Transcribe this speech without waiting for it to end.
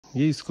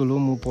यही स्कुल हो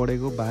म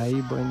पढेको, भाइ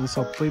बहिनी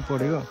सबै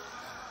पढेको।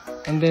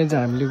 अनि त्यहाँ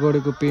चाहिँ हामीले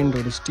गरेको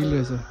पेन्टहरू स्टिल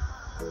रहेछ,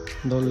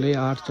 डल्लै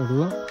आर्ट्सहरू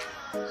हो।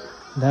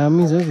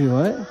 दामी छ भ्यू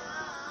है,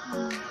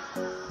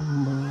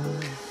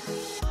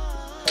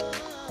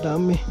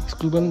 दामी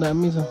स्कुल पनि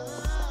दामी छ।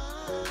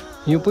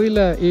 यो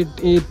पहिला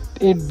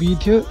 8B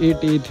थियो,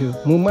 8A थियो।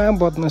 मुमा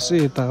बदमास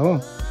चाहिँ यता हो।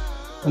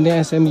 अनि यहाँ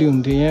एसेम्ब्ली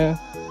हुन्थ्यो,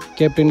 यहाँ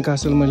क्याप्टेन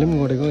कासल मैले पनि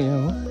गरेको यहाँ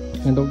हो।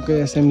 यहाँ डक्कै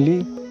एसेम्ब्ली,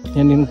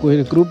 यहाँनिर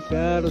कोही ग्रुप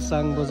गाह्रो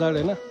साङ बजार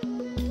होइन।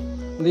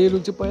 अन्त यो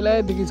रुख चाहिँ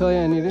पहिल्यैदेखि छ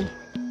यहाँनिर।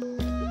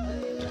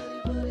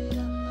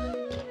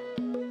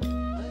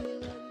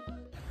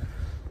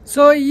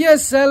 सो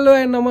यस, हेलो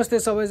एन्ड नमस्ते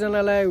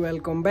सबैजनालाई,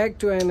 welcome back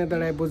to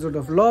another episode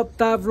of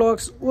लप्ता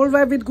blogs, old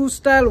wife with good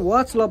style,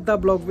 watch लप्ता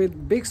blog with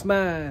big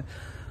smile.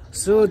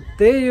 So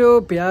त्यही हो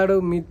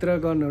प्यारो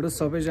मित्रगणहरू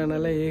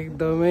सबैजनालाई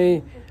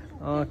एकदमै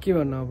के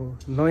भन्नु, अब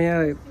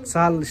नयाँ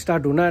साल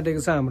स्टार्ट हुन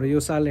आँटेको छ, हाम्रो यो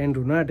साल एन्ड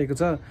हुन आँटेको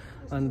छ।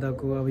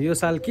 अन्तको अब यो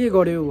साल के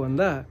गर्यो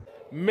भन्दा,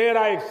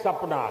 मेरा एक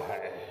सपना है।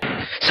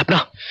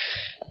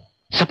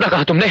 सपना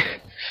कहा तुमने?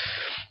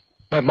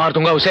 मैं मार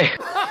दूंगा उसे।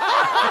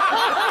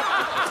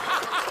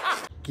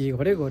 के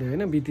गर्यो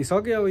होइन,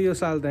 बितिसक्यो अब यो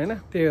साल त होइन।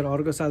 त्यही भएर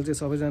अर्को साल चाहिँ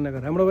सबैजनाको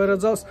राम्रो भएर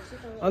जाओस्।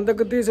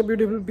 अन्तको त्यही छ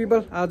ब्युटिफुल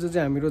पिपल। आज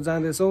चाहिँ हामीहरू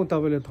जाँदैछौँ,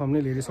 तपाईँले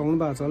थम्बनेल हेरिसक्नु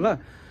भएको छ होला।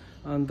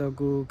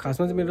 अन्तको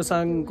खासमा चाहिँ मेरो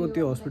साङको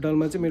त्यो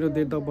हस्पिटलमा चाहिँ मेरो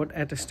डेट अफ बर्थ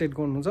एटेस्टेड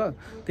गर्नु छ।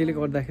 त्यसले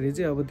गर्दाखेरि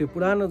चाहिँ अब त्यो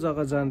पुरानो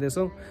जग्गा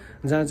जाँदैछौँ,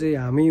 जहाँ चाहिँ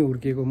हामी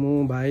हुर्केको,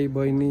 म भाइ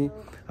बहिनी,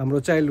 हाम्रो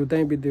चाइल्डहुड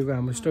त्यहीँ बितेको,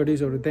 हाम्रो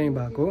स्टडिजहरू त्यहीँ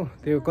भएको हो।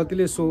 त्यो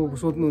कतिले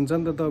सोध्नुहुन्छ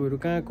नि त तपाईँहरू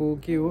कहाँको हो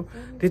के हो,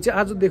 त्यो चाहिँ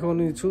आज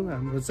देखाउने छु।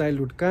 हाम्रो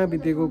चाइल्डहुड कहाँ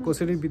बितेको,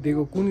 कसरी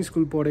बितेको, कुन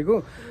स्कुल पढेको।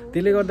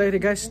 त्यसले गर्दाखेरि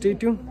गाइस स्टे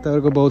ट्युन।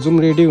 तपाईँहरूको भाउजू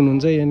पनि रेडी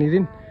हुनुहुन्छ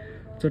यहाँनिर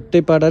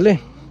चट्टै पाराले,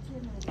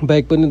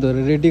 बाइक पनि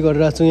धरेर रेडी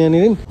गरिरहेको छु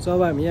यहाँनिर। सो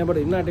अब हामी यहाँबाट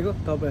हिँड्न आँटेको,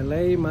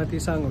 तपाईँहरूलाई माथि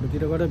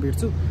साङहरूतिर गएर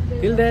भेट्छु।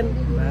 Till then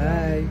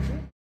by.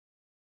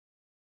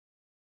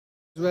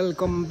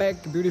 Welcome back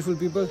beautiful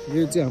people.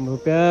 यो चाहिँ हाम्रो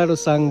प्यारो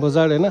साङ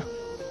बजार होइन।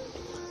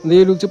 अन्त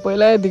यो रुख चाहिँ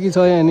पहिल्यैदेखि छ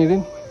यहाँनिर।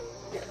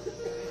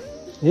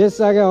 यस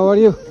सागा हाउ आर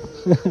यु?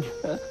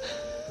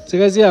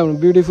 चाहिँ हाम्रो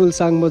ब्युटिफुल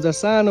साङ बजार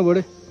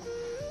सानोबाटै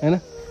होइन।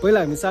 पहिला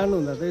हामी सानो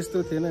हुँदा त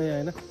यस्तो थिएन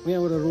यहाँ होइन।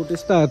 यहाँबाट रोड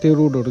यस्तो आएको थियो,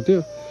 रोडहरू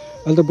थियो।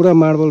 अहिले त पुरा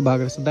मार्बल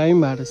भएको रहेछ, दामी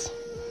भएको रहेछ।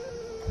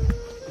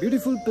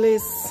 Beautiful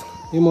place.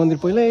 यो मन्दिर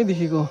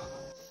पहिल्यैदेखिको।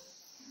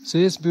 सो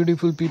यस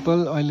ब्युटिफुल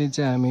पिपल, अहिले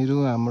चाहिँ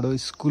हामीहरू हाम्रो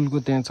स्कुलको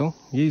त्यहाँ छौँ।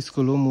 यही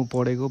स्कुल हो म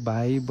पढेको,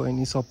 भाइ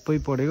बहिनी सबै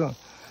पढेको।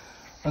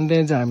 अनि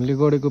त्यहाँ चाहिँ हामीले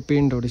गरेको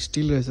पेन्टहरू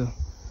स्टिल रहेछ,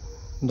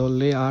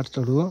 डल्लै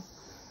आर्ट्सहरू हो।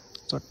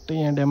 चट्टै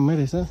यहाँ ड्याममै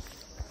रहेछ,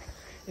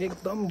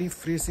 एकदम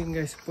रिफ्रेसिङ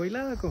गाइस।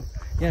 पहिलाको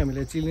यहाँ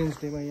हामीले चिल्ड्रेन्स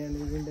डेमा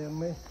यहाँनिर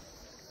ड्याममै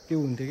त्यो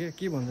हुन्थ्यो क्या,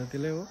 के भन्छ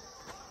त्यसलाई हो,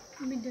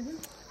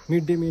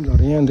 मिड डे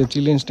मिलहरू यहाँ हुन्थ्यो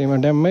चिल्ड्रेन्स डेमा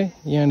ड्याममै।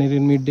 यहाँनिर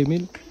मिड डे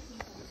मिल,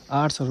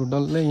 आर्ट्सहरू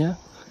डल्लै यहाँ।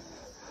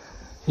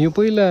 यो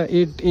पहिला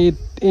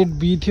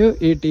 8B थियो,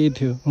 8A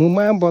थियो।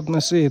 मुमा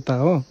बदमास चाहिँ यता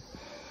हो।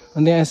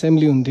 अनि यहाँ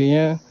एसेम्ब्ली हुन्थ्यो,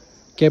 यहाँ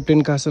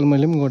क्याप्टेन कासल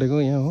मैले पनि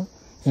गरेको यहाँ हो।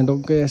 यहाँ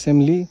डक्कै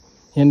एसेम्ब्ली,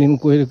 यहाँनिर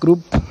कोही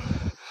ग्रुप,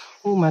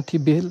 ऊ माथि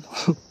बेल।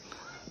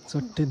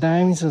 चट्टै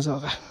दामी छ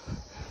जग्गा।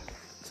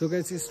 So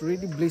guys it's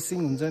really blessing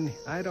हुन्छ नि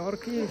आएर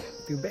अर्कै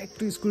त्यो ब्याक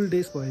टु स्कुल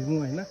डेज भयो म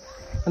होइन।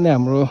 अनि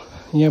हाम्रो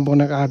यहाँ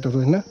बनाएको आर्टहरू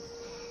होइन,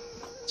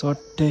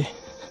 चट्टै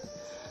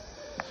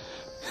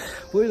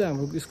पहिला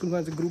हाम्रो स्कुलमा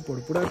चाहिँ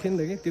ग्रुपहरू पुरा थियो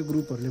नि त कि, त्यो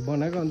ग्रुपहरूले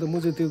बनाएको। अन्त म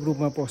चाहिँ त्यो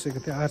ग्रुपमा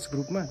पसेको थिएँ, आर्ट्स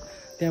ग्रुपमा।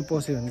 त्यहाँ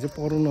पस्यो भने चाहिँ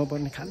पढ्नु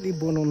नपर्ने, खालि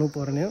बनाउनु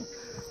पर्ने हो,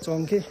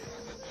 चङ्के।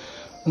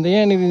 अन्त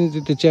यहाँनिर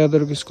चाहिँ त्यो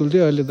च्यादरको स्कुल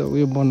थियो, अहिले त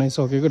उयो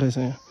बनाइसकेको रहेछ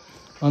यहाँ।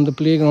 अन्त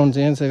प्ले ग्राउन्ड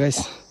चाहिँ यहाँ छ गाइस,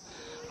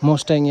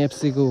 मस्ट्याङ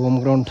एफसीको होम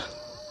ग्राउन्ड।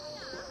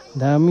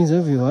 दामी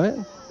छ भ्यू है,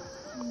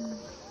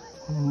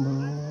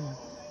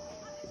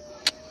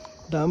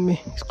 दामी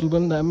स्कुल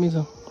पनि दामी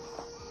छ।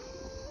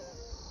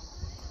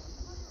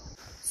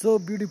 सो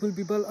ब्युटिफुल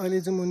पिपल,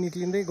 अहिले चाहिँ म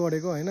निक्लिँदै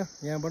गरेको होइन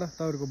यहाँबाट।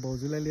 तपाईँहरूको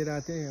भाउजूलाई लिएर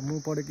आएको थिएँ,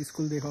 म पढेको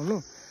स्कुल देखाउनु।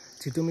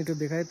 छिटो मिठो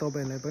देखाएँ,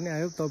 तपाईँहरूलाई पनि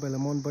आयो, तपाईँहरूलाई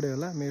मन पऱ्यो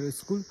होला। मेरो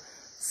school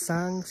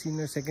Sang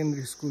senior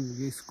secondary school.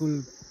 यो स्कुल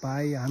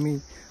भाइ हामी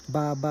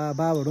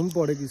बाबाहरू पनि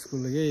पढेको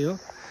स्कुल हो, यही हो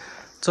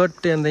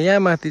चट्टै। अन्त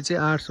यहाँ माथि चाहिँ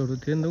आर्ट्सहरू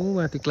थियो नि त, ऊ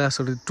माथि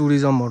क्लासहरू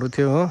टुरिज्महरू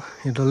थियो हो।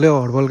 यो डल्लै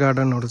हर्बल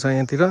गार्डनहरू छ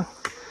यहाँतिर,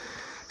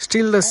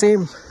 स्टिल द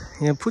सेम।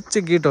 यहाँ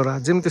फुच्चे गेटहरू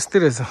अझै पनि त्यस्तै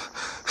रहेछ।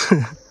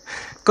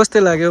 कस्तो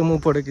लाग्यो म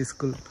पढेको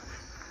स्कुल?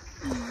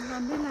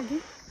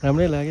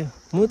 राम्रै लाग्यो।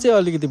 म चाहिँ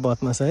अलिकति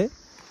बदमास है।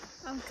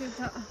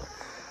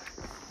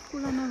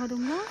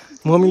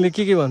 मम्मीले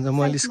के भन्छ,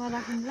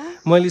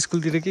 मैले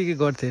स्कुलतिर के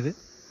गर्थेँ अरे?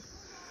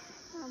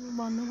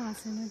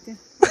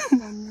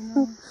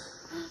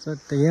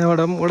 सट्टै यहाँबाट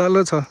पनि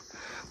ओह्रालो छ,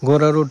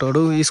 गोरा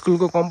रोडहरू।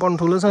 स्कुलको कम्पाउन्ड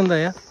ठुलो छ नि त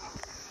यहाँ,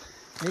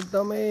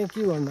 एकदमै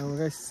के भन्नु अब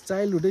गाइस।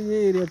 चाइल्डहुडै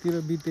यही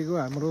एरियातिर बितेको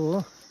हाम्रो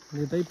हो।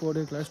 यतै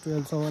पढ्यो क्लास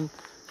 12सम्म,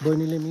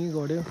 बहिनीले पनि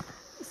गऱ्यो।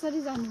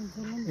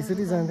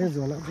 यसरी जान्थेँ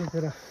झोला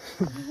देखेर।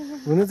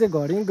 हुनु चाहिँ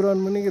घरि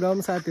ग्राउन्ड पनि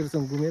रम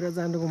साथीहरूसँग घुमेर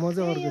जानुको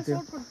मजा अर्को थियो,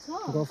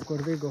 गफ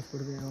गर्दै हो।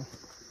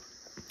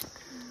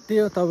 त्यही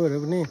हो, तपाईँहरू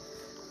पनि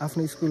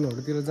आफ्नो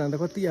स्कुलहरूतिर जाँदा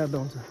कति याद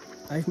आउँछ?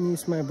 I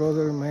miss my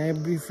brother, my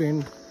every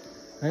friend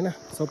होइन,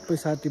 सबै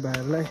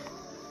साथीभाइहरूलाई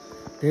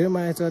धेरै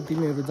माया छ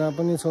तिमीहरू जहाँ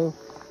पनि छौ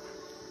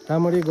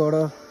राम्ररी गर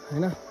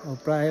हैन अब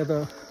प्रायः त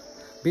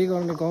बे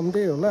गर्ने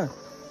कम्ती होला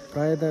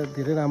प्रायः त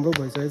धेरै राम्रो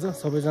भइसकेछ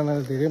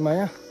सबैजनालाई धेरै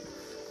माया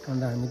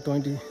अन्त हामी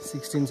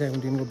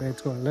 2016-17 को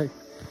ब्याचकोहरूलाई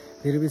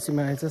धेरै बेसी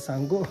माया छ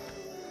साङको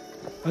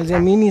अहिले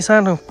चाहिँ मिनी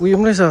सानो उयो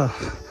पनि छ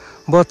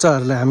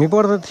बच्चाहरूलाई हामी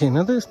पढ्दा थिएन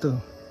त यस्तो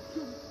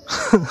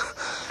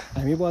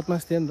हामी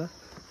बदमास थिए नि त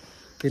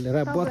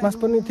त्यसले बदमास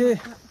पनि थिए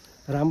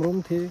राम्रो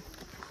पनि थिए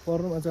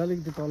पढ्नुमा चाहिँ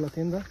अलिकति तल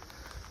थिए नि त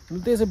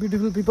त्यही छ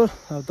ब्युटिफुल पिपल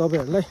अब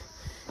तपाईँहरूलाई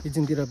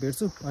एकछिनतिर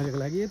भेट्छु अहिलेको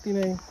लागि यति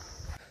नै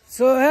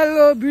so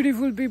hello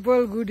beautiful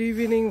people good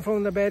evening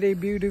from the very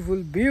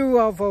beautiful view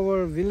of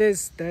our village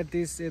that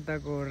is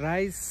यताको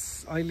राइस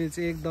अहिले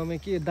चाहिँ एकदमै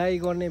के दाइ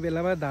गर्ने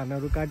बेलामा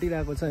धानहरू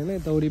काटिरहेको छ होइन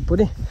यता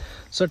वरिपरि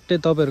सट्टै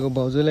तपाईँहरूको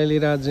भाउजूलाई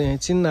लिएर आज यहाँ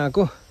चिन्न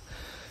आएको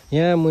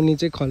यहाँ मुनि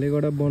चाहिँ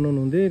खलेगडा बनाउनु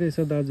हुँदै रहेछ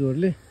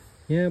दाजुहरूले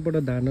यहाँबाट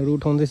धानहरू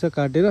उठाउँदैछ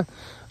काटेर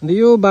अन्त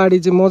यो बाडी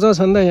चाहिँ मजा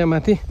छ नि त यहाँ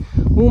माथि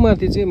ऊ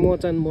माथि चाहिँ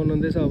मचान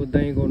बनाउँदैछ अब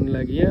दाइँ गर्नु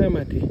लागि यहाँ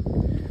माथि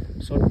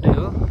सट्टै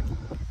हो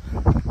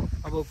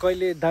अब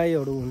कहिले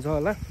दाइहरू हुन्छ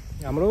होला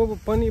हाम्रो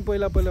पनि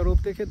पहिला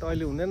रोप्दै थियो त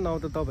अहिले हुँदैन नभए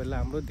त तपाईँहरूले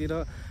हाम्रोतिर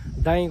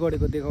दाइँ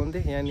गरेको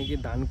देखाउँथेँ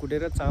यहाँनिर धान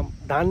कुटेर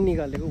धान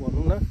निकालेको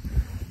भनौँ न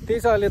त्यही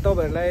छ अहिले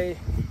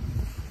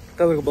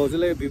तपाईँहरूको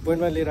भाउजूलाई भ्यू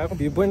पोइन्टमा लिएर आएको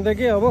भ्यू पोइन्ट त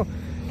के अब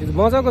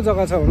मजाको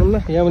जग्गा छ भनौँ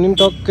न यहाँ मुनि पनि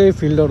टक्कै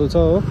फिल्डहरू छ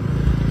हो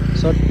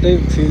सट्टै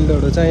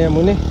फिल्डहरू छ यहाँ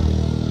मुनि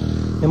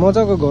यहाँ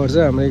मजाको घर छ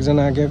हाम्रो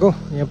एकजना आगेको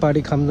यहाँ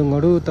पाडी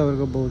खामदुङहरू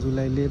तपाईँहरूको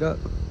भाउजूलाई लिएर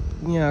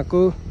यहाँ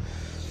आएको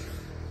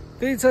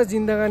त्यही छ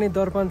जिन्दगानी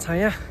दर्पण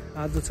छाया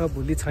आज छ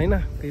भोलि छैन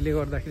त्यसले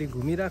गर्दाखेरि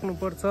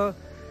घुमिराख्नुपर्छ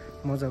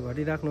मजा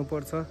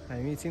गरिराख्नुपर्छ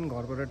हामी चाहिँ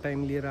घरबाट टाइम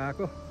लिएर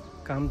आएको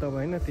काम त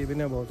भएन त्यही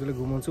पनि अब भाउजूले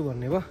घुमाउँछु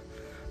भन्ने भयो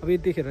अब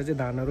यतिखेर चाहिँ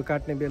धानहरू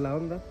काट्ने बेला हो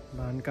नि त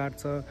धान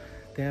काट्छ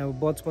त्यहाँ अब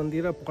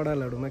बचपनतिर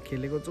पडालहरूमा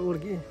खेलेको चोर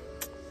कि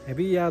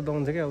हेभी याद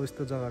आउँछ क्या अब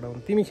यस्तो जग्गा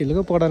आउनु तिमी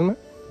खेलेको पडालमा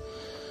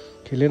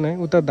खेलेन है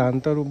उता धान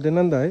त रोप्दैन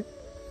नि त है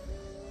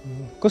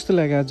कस्तो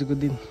लाग्यो आजको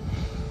दिन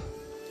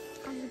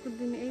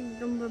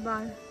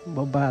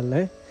बब्बाल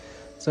है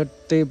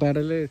सट्टै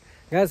पाराले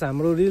गाइस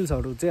हाम्रो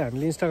रिल्सहरू चाहिँ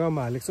हामीले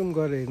इन्स्टाग्राममा हालेको छौँ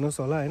गएर हेर्नुहोस्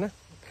होला होइन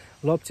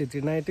लभ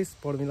छेत्री नाइटिस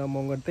पर्मिला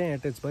मगर त्यहीँ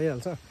एट्याच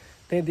भइहाल्छ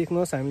त्यहीँ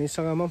देख्नुहोस् हामीले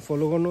इन्स्टाग्राममा पनि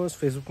फलो गर्नुहोस्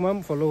फेसबुकमा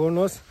पनि फलो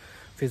गर्नुहोस्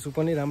फेसबुक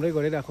पनि राम्रै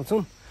गरिरहेको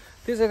छौँ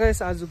त्यही चाहिँ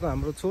गाइस आजको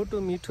हाम्रो छोटो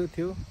मिठो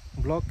थियो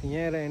ब्लग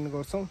यहाँ आएर एन्ड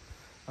गर्छौँ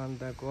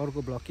अन्त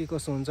अर्को ब्लग के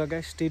कसो हुन्छ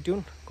गाइस स्टे ट्युन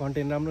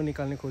कन्टेन्ट राम्रो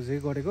निकाल्ने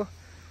खोजेको गरेको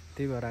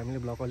त्यही भएर हामीले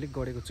ब्लग अलिक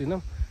गरेको छैनौँ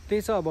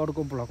त्यही छ अब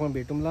अर्को ब्लगमा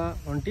भेटौँला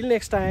अन्टिल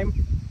नेक्स्ट टाइम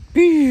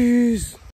पिस